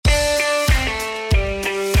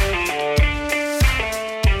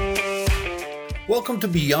Welcome to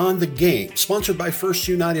Beyond the Game, sponsored by First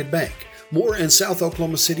United Bank, more in South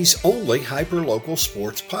Oklahoma City's only hyper-local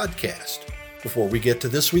sports podcast. Before we get to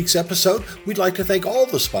this week's episode, we'd like to thank all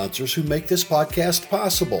the sponsors who make this podcast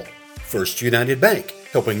possible. First United Bank,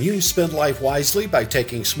 helping you spend life wisely by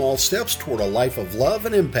taking small steps toward a life of love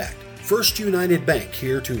and impact. First United Bank,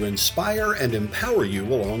 here to inspire and empower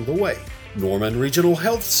you along the way. Norman Regional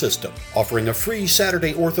Health System, offering a free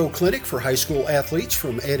Saturday ortho clinic for high school athletes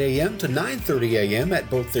from 8 a.m. to 9:30 a.m. at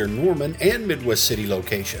both their Norman and Midwest City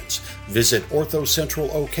locations. Visit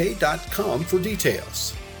orthocentralok.com for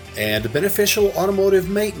details. And Beneficial Automotive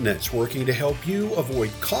Maintenance, working to help you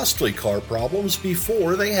avoid costly car problems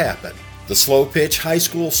before they happen. The Slow Pitch High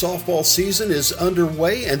School softball season is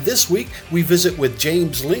underway, and this week we visit with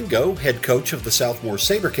James Lingo, head coach of the Southmoore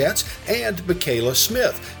SaberCats, and Michaela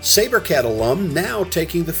Smith, SaberCat alum now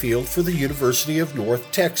taking the field for the University of North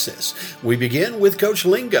Texas. We begin with Coach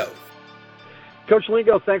Lingo. Coach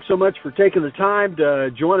Lingo, thanks so much for taking the time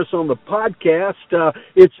to join us on the podcast.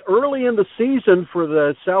 It's early in the season for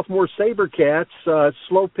the Southmoore SaberCats,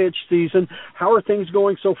 slow pitch season. How are things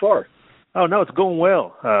going so far? Oh, no, it's going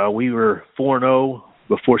well. We were 4-0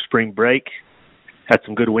 before spring break, had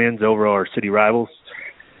some good wins over our city rivals.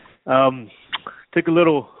 Took a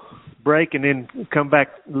little break and then come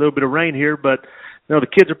back a little bit of rain here, but no, the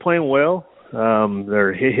kids are playing well.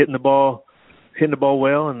 They're hitting the ball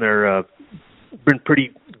well, and they're been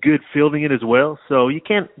pretty good fielding it as well. So you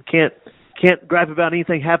can't gripe about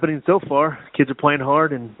anything happening so far. Kids are playing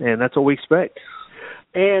hard, and that's what we expect.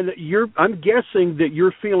 And I'm guessing that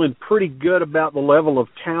you're feeling pretty good about the level of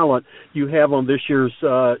talent you have on this year's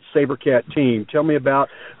SaberCat team. Tell me about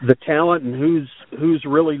the talent and who's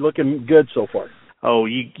really looking good so far. Oh,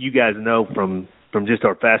 you guys know from just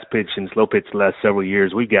our fast pitch and slow pitch the last several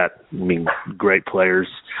years, we've got, great players.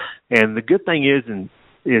 And the good thing is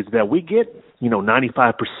that we get,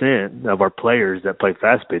 95% of our players that play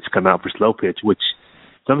fast pitch come out for slow pitch, which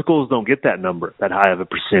some schools don't get that number, that high of a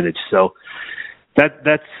percentage. So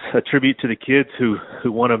that's a tribute to the kids who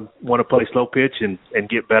want to play slow pitch and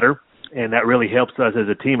get better, and that really helps us as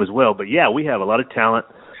a team as well. But yeah, we have a lot of talent.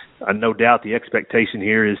 No doubt the expectation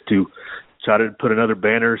here is to try to put another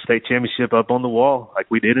banner state championship up on the wall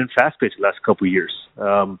like we did in fast pitch the last couple of years.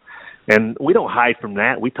 And we don't hide from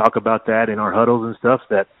that. We talk about that in our huddles and stuff,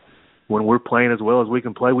 that when we're playing as well as we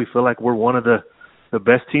can play, we feel like we're one of the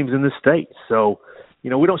best teams in the state. So, we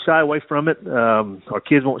don't shy away from it. Our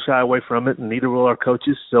kids won't shy away from it, and neither will our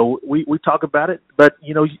coaches. So we talk about it. But,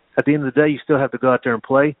 at the end of the day, you still have to go out there and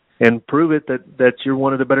play and prove it that you're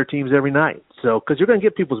one of the better teams every night. So, because you're going to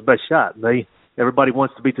get people's best shot. Everybody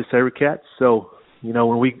wants to beat the SaberCats. So,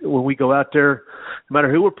 when we go out there, no matter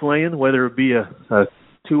who we're playing, whether it be a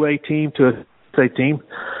 2A team to a state team,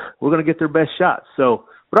 we're going to get their best shot. So,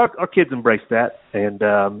 but our kids embrace that, and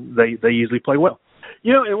they usually play well.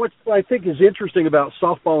 And what I think is interesting about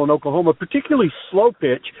softball in Oklahoma, particularly slow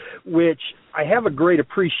pitch, which I have a great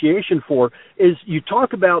appreciation for, is you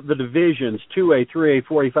talk about the divisions, 2A, 3A,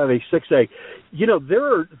 4A, 5A, 6A.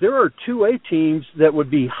 There are 2A teams that would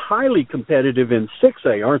be highly competitive in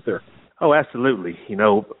 6A, aren't there? Oh, absolutely.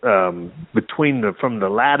 Between from the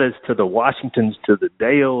Lattas to the Washingtons to the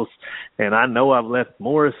Dales, and I know I've left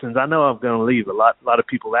Morrison's. I know I'm going to leave a lot of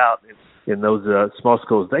people out in those small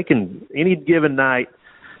schools. They can, any given night,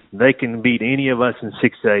 they can beat any of us in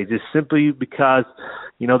 6A, just simply because,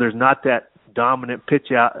 there's not that dominant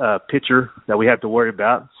pitcher that we have to worry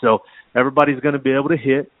about. So everybody's going to be able to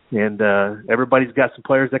hit, and everybody's got some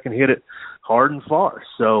players that can hit it hard and far.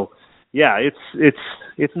 So, yeah,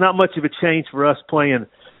 it's not much of a change for us playing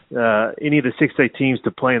any of the 6A teams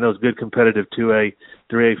to playing those good competitive 2A,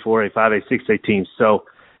 3A, 4A, 5A, 6A teams. So,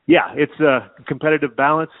 yeah, it's a competitive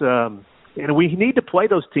balance, and we need to play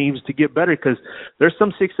those teams to get better, because there's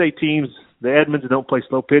some 6A teams, the Edmonds, don't play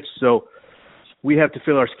slow pitch, so we have to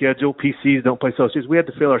fill our schedule. PCs don't play slow pitch. We have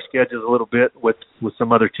to fill our schedules a little bit with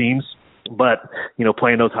some other teams, but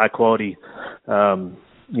playing those high quality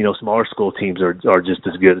smaller school teams are just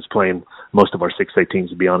as good as playing most of our 6A teams,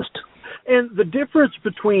 to be honest. And the difference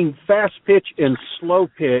between fast pitch and slow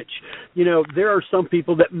pitch, there are some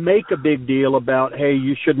people that make a big deal about, hey,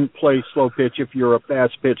 you shouldn't play slow pitch if you're a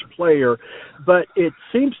fast pitch player. But it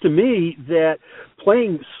seems to me that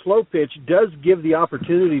playing slow pitch does give the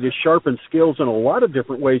opportunity to sharpen skills in a lot of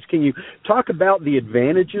different ways. Can you talk about the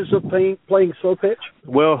advantages of playing slow pitch?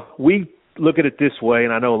 Well, we look at it this way,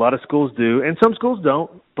 and I know a lot of schools do, and some schools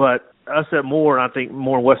don't, but us at Moore, I think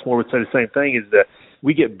Moore and Westmore would say the same thing, is that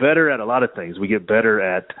we get better at a lot of things. We get better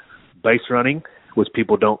at base running, which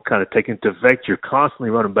people don't kind of take into effect. You're constantly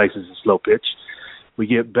running bases in slow pitch. We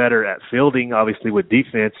get better at fielding, obviously, with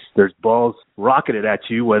defense. There's balls rocket it at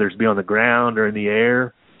you, whether it's be on the ground or in the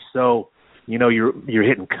air. So, you're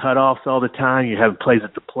hitting cutoffs all the time. You're having plays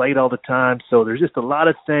at the plate all the time. So there's just a lot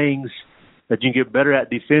of things that you can get better at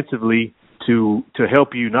defensively to help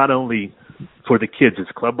you not only for the kids,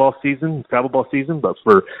 it's club ball season, travel ball season, but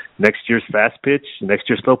for next year's fast pitch, next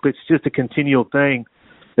year's slow pitch. It's just a continual thing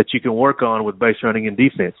that you can work on with base running and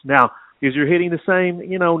defense. Now, is your hitting the same?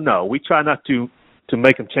 No. We try not to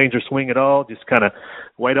make them change their swing at all. Just kind of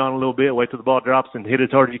wait on a little bit, wait till the ball drops and hit as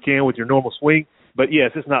hard as you can with your normal swing. But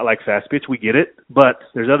yes, it's not like fast pitch. We get it. But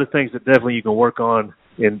there's other things that definitely you can work on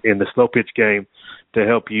in the slow pitch game to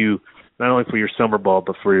help you not only for your summer ball,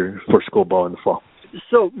 but for school ball in the fall.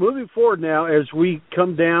 So moving forward now, as we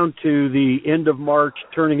come down to the end of March,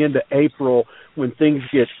 turning into April, when things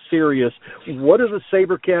get serious, what do the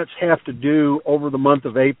SaberCats have to do over the month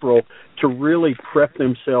of April to really prep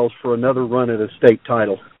themselves for another run at a state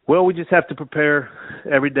title? Well, we just have to prepare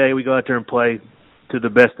every day. We go out there and play to the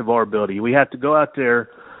best of our ability. We have to go out there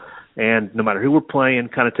and no matter who we're playing,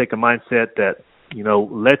 kind of take a mindset that,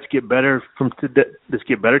 let's get better from today. Let's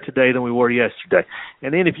get better today than we were yesterday.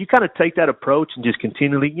 And then if you kind of take that approach and just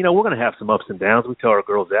continually, we're going to have some ups and downs. We tell our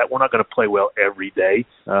girls that we're not going to play well every day.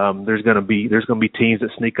 There's going to be teams that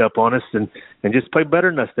sneak up on us and just play better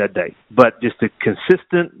than us that day. But just a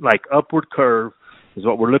consistent upward curve is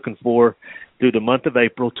what we're looking for through the month of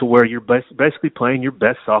April, to where you're basically playing your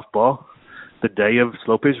best softball the day of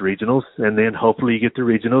slow pitch regionals, and then hopefully you get to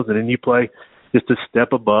regionals, and then you play just a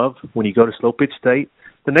step above when you go to slow pitch state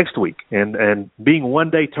the next week. And being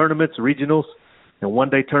one-day tournaments, regionals, and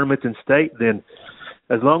one-day tournaments in state, then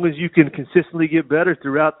as long as you can consistently get better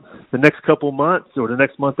throughout the next couple months or the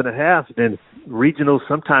next month and a half, then regionals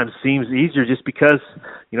sometimes seems easier just because,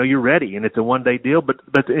 you're ready and it's a one-day deal.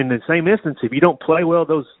 But in the same instance, if you don't play well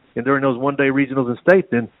during those one-day regionals in state,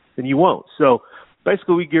 then you won't. So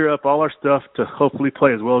basically we gear up all our stuff to hopefully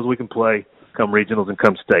play as well as we can play come regionals and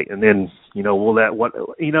come state. And then,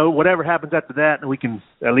 whatever happens after that, and we can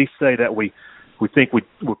at least say that we think we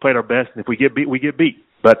played our best, and if we get beat, we get beat.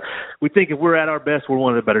 But we think if we're at our best, we're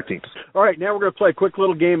one of the better teams. All right, now we're going to play a quick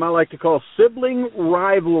little game I like to call Sibling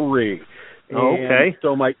Rivalry. Okay.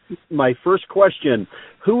 So my first question,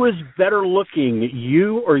 who is better looking,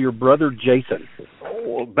 you or your brother Jason?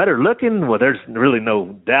 Oh, better looking? Well, there's really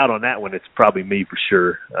no doubt on that one. It's probably me for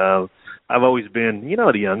sure. I've always been,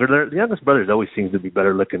 the youngest brothers always seems to be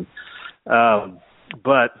better looking.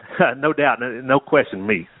 But no doubt, no question,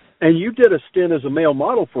 me. And you did a stint as a male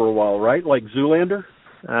model for a while, right? Like Zoolander?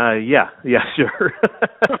 Yeah, sure.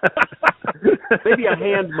 Maybe a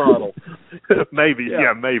hand model. Maybe.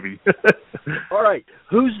 All right.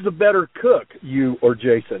 Who's the better cook, you or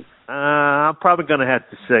Jason? I'm probably going to have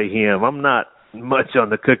to say him. I'm not much on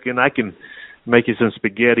the cooking. I can make you some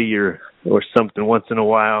spaghetti or something once in a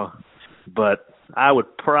while, but I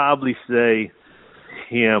would probably say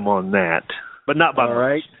him on that, but not by much. All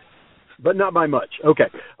right. But not by much. Okay.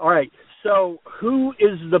 All right. So who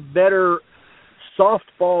is the better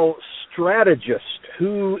softball strategist?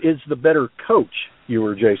 Who is the better coach, you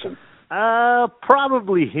or Jason?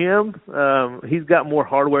 Probably him. He's got more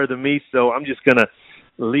hardware than me, so I'm just going to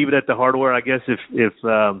leave it at the hardware. I guess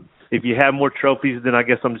if you have more trophies, then I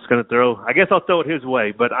guess I'm just going to I'll throw it his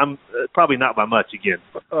way, but I'm probably not by much again.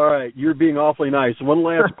 All right. You're being awfully nice. One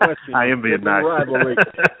last question. I am being nice. Rivalry.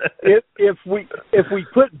 If we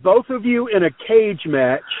put both of you in a cage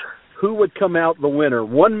match, who would come out the winner?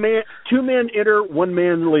 Two men enter, one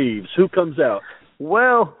man leaves. Who comes out?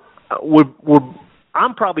 Well,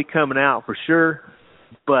 I'm probably coming out for sure,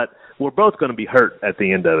 but we're both going to be hurt at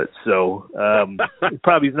the end of it. So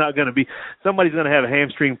probably not going to be – somebody's going to have a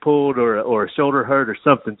hamstring pulled or a shoulder hurt or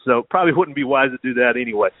something. So probably wouldn't be wise to do that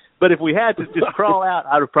anyway. But if we had to just crawl out,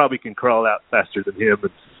 I would probably can crawl out faster than him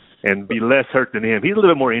and be less hurt than him. He's a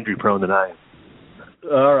little bit more injury prone than I am.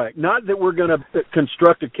 All right. Not that we're going to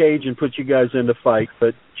construct a cage and put you guys in the fight,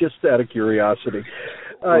 but just out of curiosity.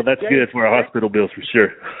 Well, that's good for our hospital bills for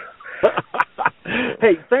sure.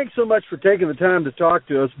 Hey, thanks so much for taking the time to talk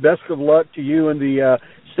to us. Best of luck to you and the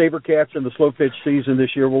SaberCats in the slow pitch season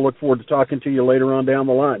this year. We'll look forward to talking to you later on down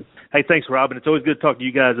the line. Hey, thanks, Robin. It's always good to talk to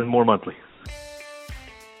you guys and more monthly.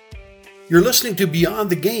 You're listening to Beyond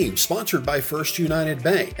the Game, sponsored by First United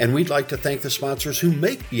Bank, and we'd like to thank the sponsors who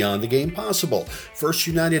make Beyond the Game possible. First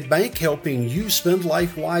United Bank, helping you spend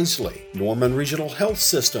life wisely. Norman Regional Health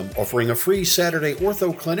System, offering a free Saturday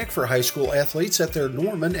ortho clinic for high school athletes at their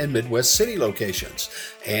Norman and Midwest City locations.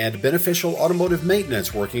 And Beneficial Automotive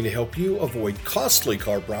Maintenance, working to help you avoid costly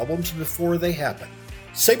car problems before they happen.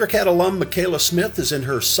 SaberCat alum Michaela Smith is in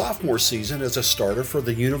her sophomore season as a starter for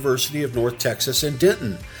the University of North Texas in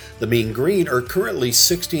Denton. The Mean Green are currently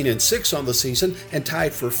 16-6 on the season and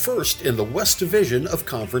tied for first in the West Division of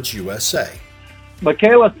Conference USA.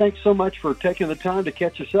 Michaela, thanks so much for taking the time to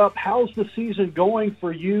catch us up. How's the season going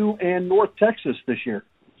for you and North Texas this year?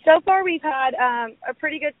 So far, we've had a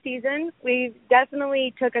pretty good season. We've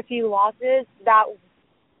definitely took a few losses that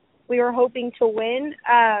we were hoping to win.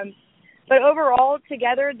 But overall,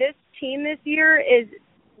 together, this team this year is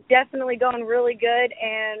definitely going really good,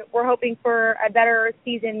 and we're hoping for a better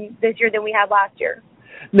season this year than we had last year.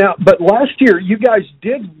 Now, but last year, you guys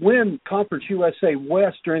did win Conference USA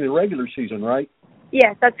West during the regular season, right?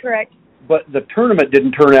 Yes, that's correct. But the tournament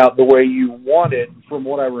didn't turn out the way you wanted, from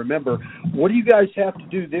what I remember. What do you guys have to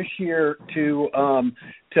do this year to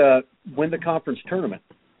win the conference tournament?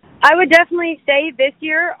 I would definitely say this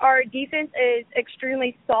year our defense is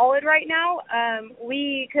extremely solid right now.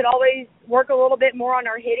 We could always work a little bit more on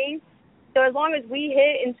our hitting. So as long as we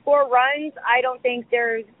hit and score runs, I don't think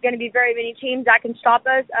there's going to be very many teams that can stop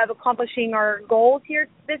us of accomplishing our goals here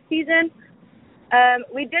this season.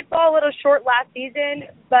 We did fall a little short last season,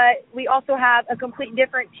 but we also have a completely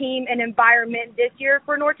different team and environment this year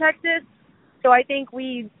for North Texas. So I think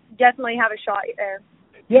we definitely have a shot there.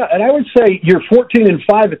 Yeah, and I would say you're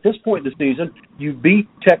 14-5 at this point in the season. You beat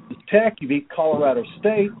Texas Tech. You beat Colorado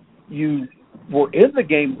State. You were in the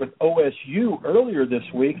game with OSU earlier this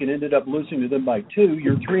week and ended up losing to them by 2.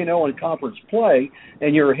 You're 3-0 in conference play,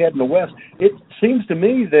 and you're ahead in the West. It seems to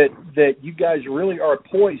me that you guys really are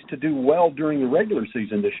poised to do well during the regular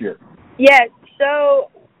season this year. Yes, so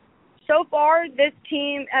far this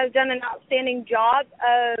team has done an outstanding job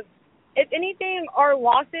of, if anything, our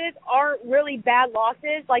losses aren't really bad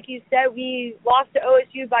losses. Like you said, we lost to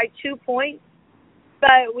OSU by 2 points,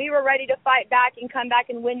 but we were ready to fight back and come back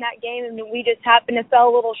and win that game, and we just happened to fell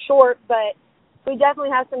a little short. But we definitely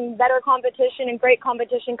have some better competition and great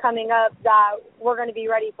competition coming up that we're going to be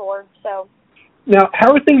ready for. So, now,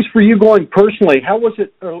 how are things for you going personally? How was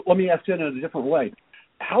it, or let me ask it in a different way.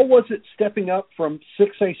 How was it stepping up from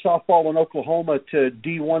 6A softball in Oklahoma to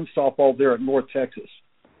D1 softball there at North Texas?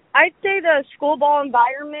 I'd say the school ball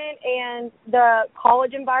environment and the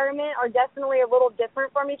college environment are definitely a little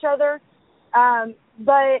different from each other.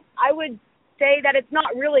 But I would say that it's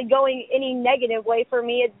not really going any negative way for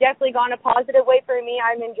me. It's definitely gone a positive way for me.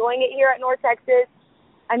 I'm enjoying it here at North Texas.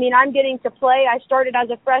 I mean, I'm getting to play. I started as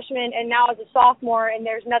a freshman and now as a sophomore, and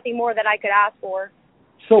there's nothing more that I could ask for.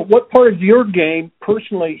 So what part of your game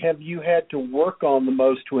personally have you had to work on the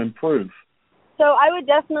most to improve? So I would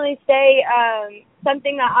definitely say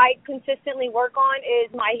something that I consistently work on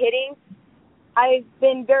is my hitting. I've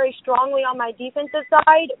been very strongly on my defensive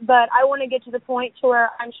side, but I want to get to the point to where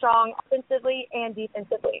I'm strong offensively and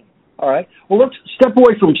defensively. All right. Well, let's step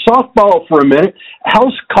away from softball for a minute.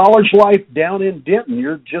 How's college life down in Denton?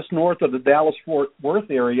 You're just north of the Dallas-Fort Worth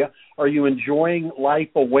area. Are you enjoying life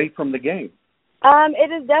away from the game?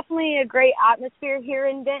 It is definitely a great atmosphere here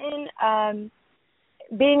in Denton.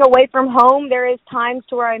 Being away from home, there is times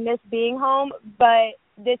to where I miss being home, but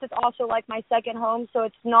this is also like my second home, so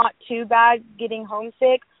it's not too bad getting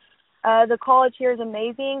homesick. The college here is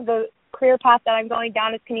amazing. The career path that I'm going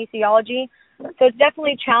down is kinesiology, so it's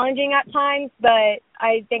definitely challenging at times, but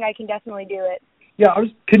I think I can definitely do it. Yeah,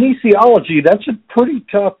 kinesiology, that's a pretty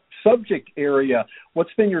tough subject area.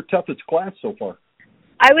 What's been your toughest class so far?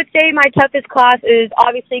 I would say my toughest class is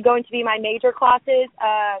obviously going to be my major classes.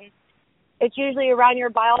 It's usually around your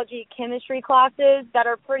biology, chemistry classes that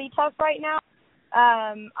are pretty tough right now.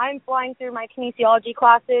 I'm flying through my kinesiology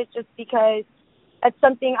classes just because it's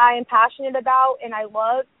something I am passionate about and I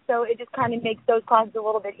love, so it just kind of makes those classes a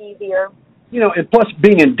little bit easier. You know, and plus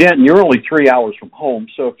being in Denton, you're only 3 hours from home,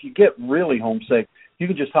 so if you get really homesick, you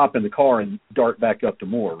can just hop in the car and dart back up to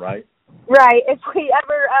Moore, right? Right. If we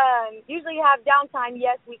ever usually have downtime,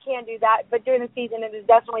 yes, we can do that, but during the season it is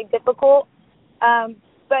definitely difficult.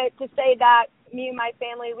 But to say that, me and my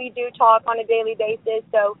family, we do talk on a daily basis,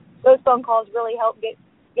 so those phone calls really help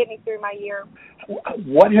get me through my year.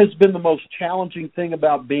 What has been the most challenging thing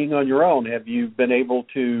about being on your own? Have you been able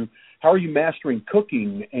to, how are you mastering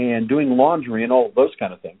cooking and doing laundry and all of those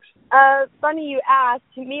kind of things? Funny you asked.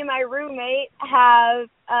 Me and my roommate have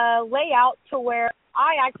a layout to where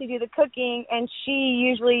I actually do the cooking and she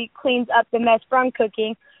usually cleans up the mess from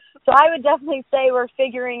cooking. So I would definitely say we're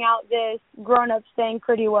figuring out this grown-ups thing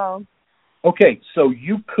pretty well. Okay, so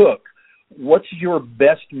you cook. What's your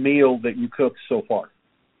best meal that you cooked so far?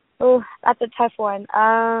 Oh, that's a tough one.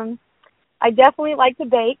 I definitely like to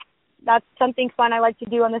bake. That's something fun I like to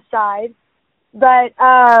do on the side. But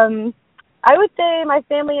I would say my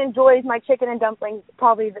family enjoys my chicken and dumplings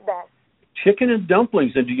probably the best. Chicken and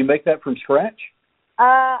dumplings, and do you make that from scratch?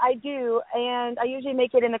 I do, and I usually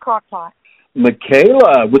make it in the crock pot.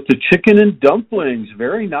 Michaela with the chicken and dumplings.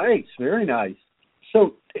 Very nice, very nice.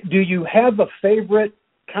 So do you have a favorite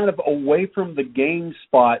kind of away from the game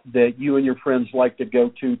spot that you and your friends like to go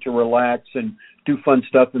to relax and do fun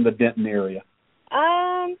stuff in the Denton area?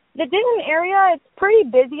 The Denton area, it's pretty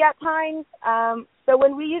busy at times. So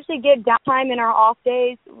when we usually get downtime in our off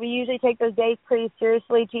days, we usually take those days pretty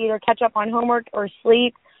seriously to either catch up on homework or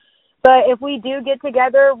sleep. But if we do get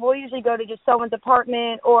together, we'll usually go to just someone's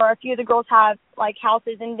apartment, or a few of the girls have, like,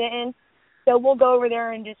 houses in Denton. So we'll go over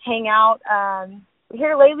there and just hang out.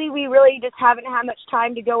 Here lately, we really just haven't had much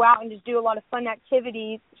time to go out and just do a lot of fun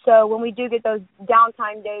activities. So when we do get those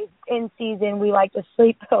downtime days in season, we like to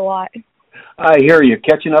sleep a lot. I hear you.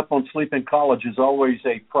 Catching up on sleep in college is always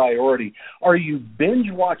a priority. Are you binge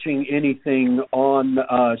watching anything on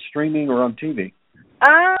streaming or on TV?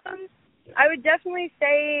 I would definitely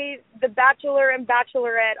say The Bachelor and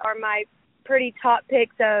Bachelorette are my pretty top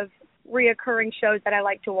picks of reoccurring shows that I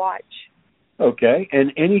like to watch. Okay.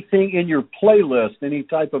 And anything in your playlist, any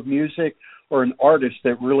type of music or an artist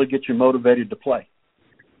that really gets you motivated to play?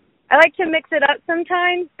 I like to mix it up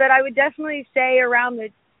sometimes, but I would definitely say around the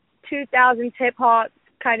 2000s hip-hop,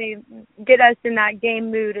 kind of get us in that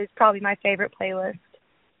game mood, is probably my favorite playlist.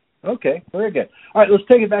 Okay, very good. All right, let's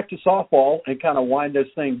take it back to softball and kind of wind this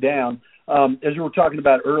thing down. As we were talking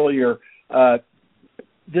about earlier,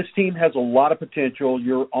 this team has a lot of potential.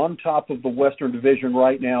 You're on top of the Western Division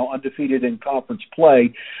right now, undefeated in conference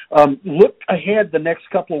play. Look ahead the next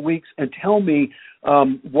couple of weeks and tell me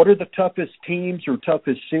what are the toughest teams or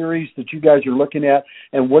toughest series that you guys are looking at,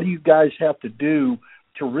 and what do you guys have to do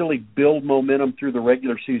to really build momentum through the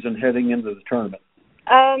regular season heading into the tournament?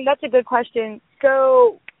 That's a good question.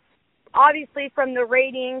 So, obviously, from the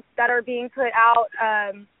ratings that are being put out,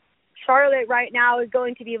 Charlotte right now is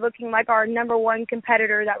going to be looking like our number one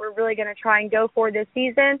competitor that we're really going to try and go for this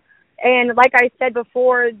season. And like I said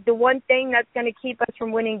before, the one thing that's going to keep us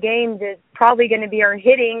from winning games is probably going to be our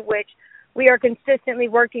hitting, which we are consistently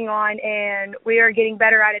working on, and we are getting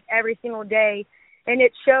better at it every single day. And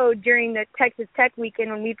it showed during the Texas Tech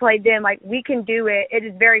weekend when we played them, like, we can do it. It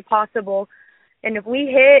is very possible. And if we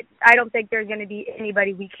hit, I don't think there's going to be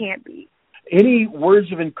anybody we can't beat. Any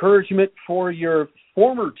words of encouragement for your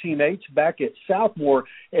former teammates back at Southmoore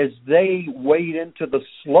as they wade into the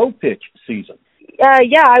slow pitch season?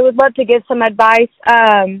 Yeah, I would love to give some advice.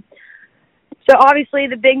 So obviously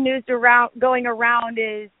the big news going around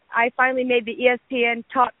is I finally made the ESPN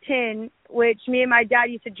top 10, which me and my dad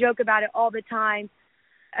used to joke about it all the time,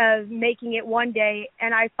 of making it one day,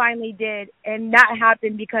 and I finally did, and that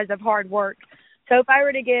happened because of hard work. So if I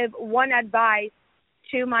were to give one advice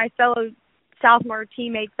to my fellow Southmoore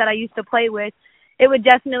teammates that I used to play with, it would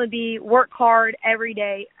definitely be work hard every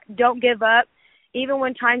day. Don't give up. Even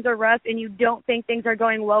when times are rough and you don't think things are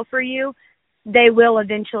going well for you, they will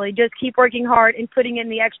eventually. Just keep working hard and putting in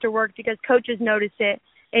the extra work, because coaches notice it,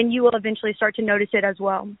 and you will eventually start to notice it as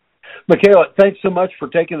well. Michaela, thanks so much for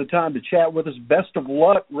taking the time to chat with us. Best of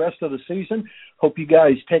luck rest of the season. Hope you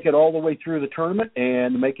guys take it all the way through the tournament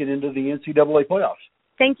and make it into the NCAA playoffs.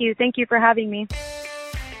 Thank you. Thank you for having me.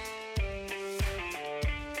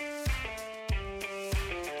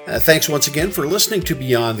 Thanks once again for listening to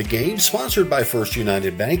Beyond the Game, sponsored by First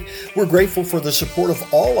United Bank. We're grateful for the support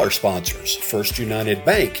of all our sponsors. First United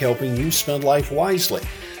Bank, helping you spend life wisely.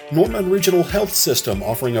 Norman Regional Health System,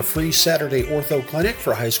 offering a free Saturday ortho clinic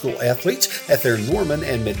for high school athletes at their Norman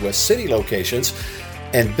and Midwest City locations.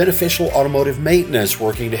 And Beneficial Automotive Maintenance,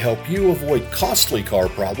 working to help you avoid costly car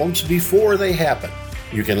problems before they happen.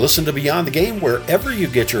 You can listen to Beyond the Game wherever you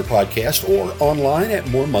get your podcast or online at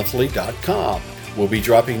moremonthly.com. We'll be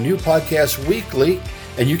dropping new podcasts weekly,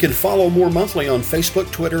 and you can follow More Monthly on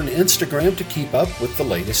Facebook, Twitter, and Instagram to keep up with the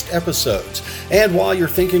latest episodes. And while you're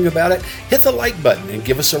thinking about it, hit the like button and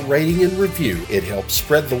give us a rating and review. It helps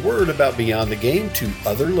spread the word about Beyond the Game to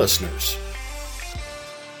other listeners.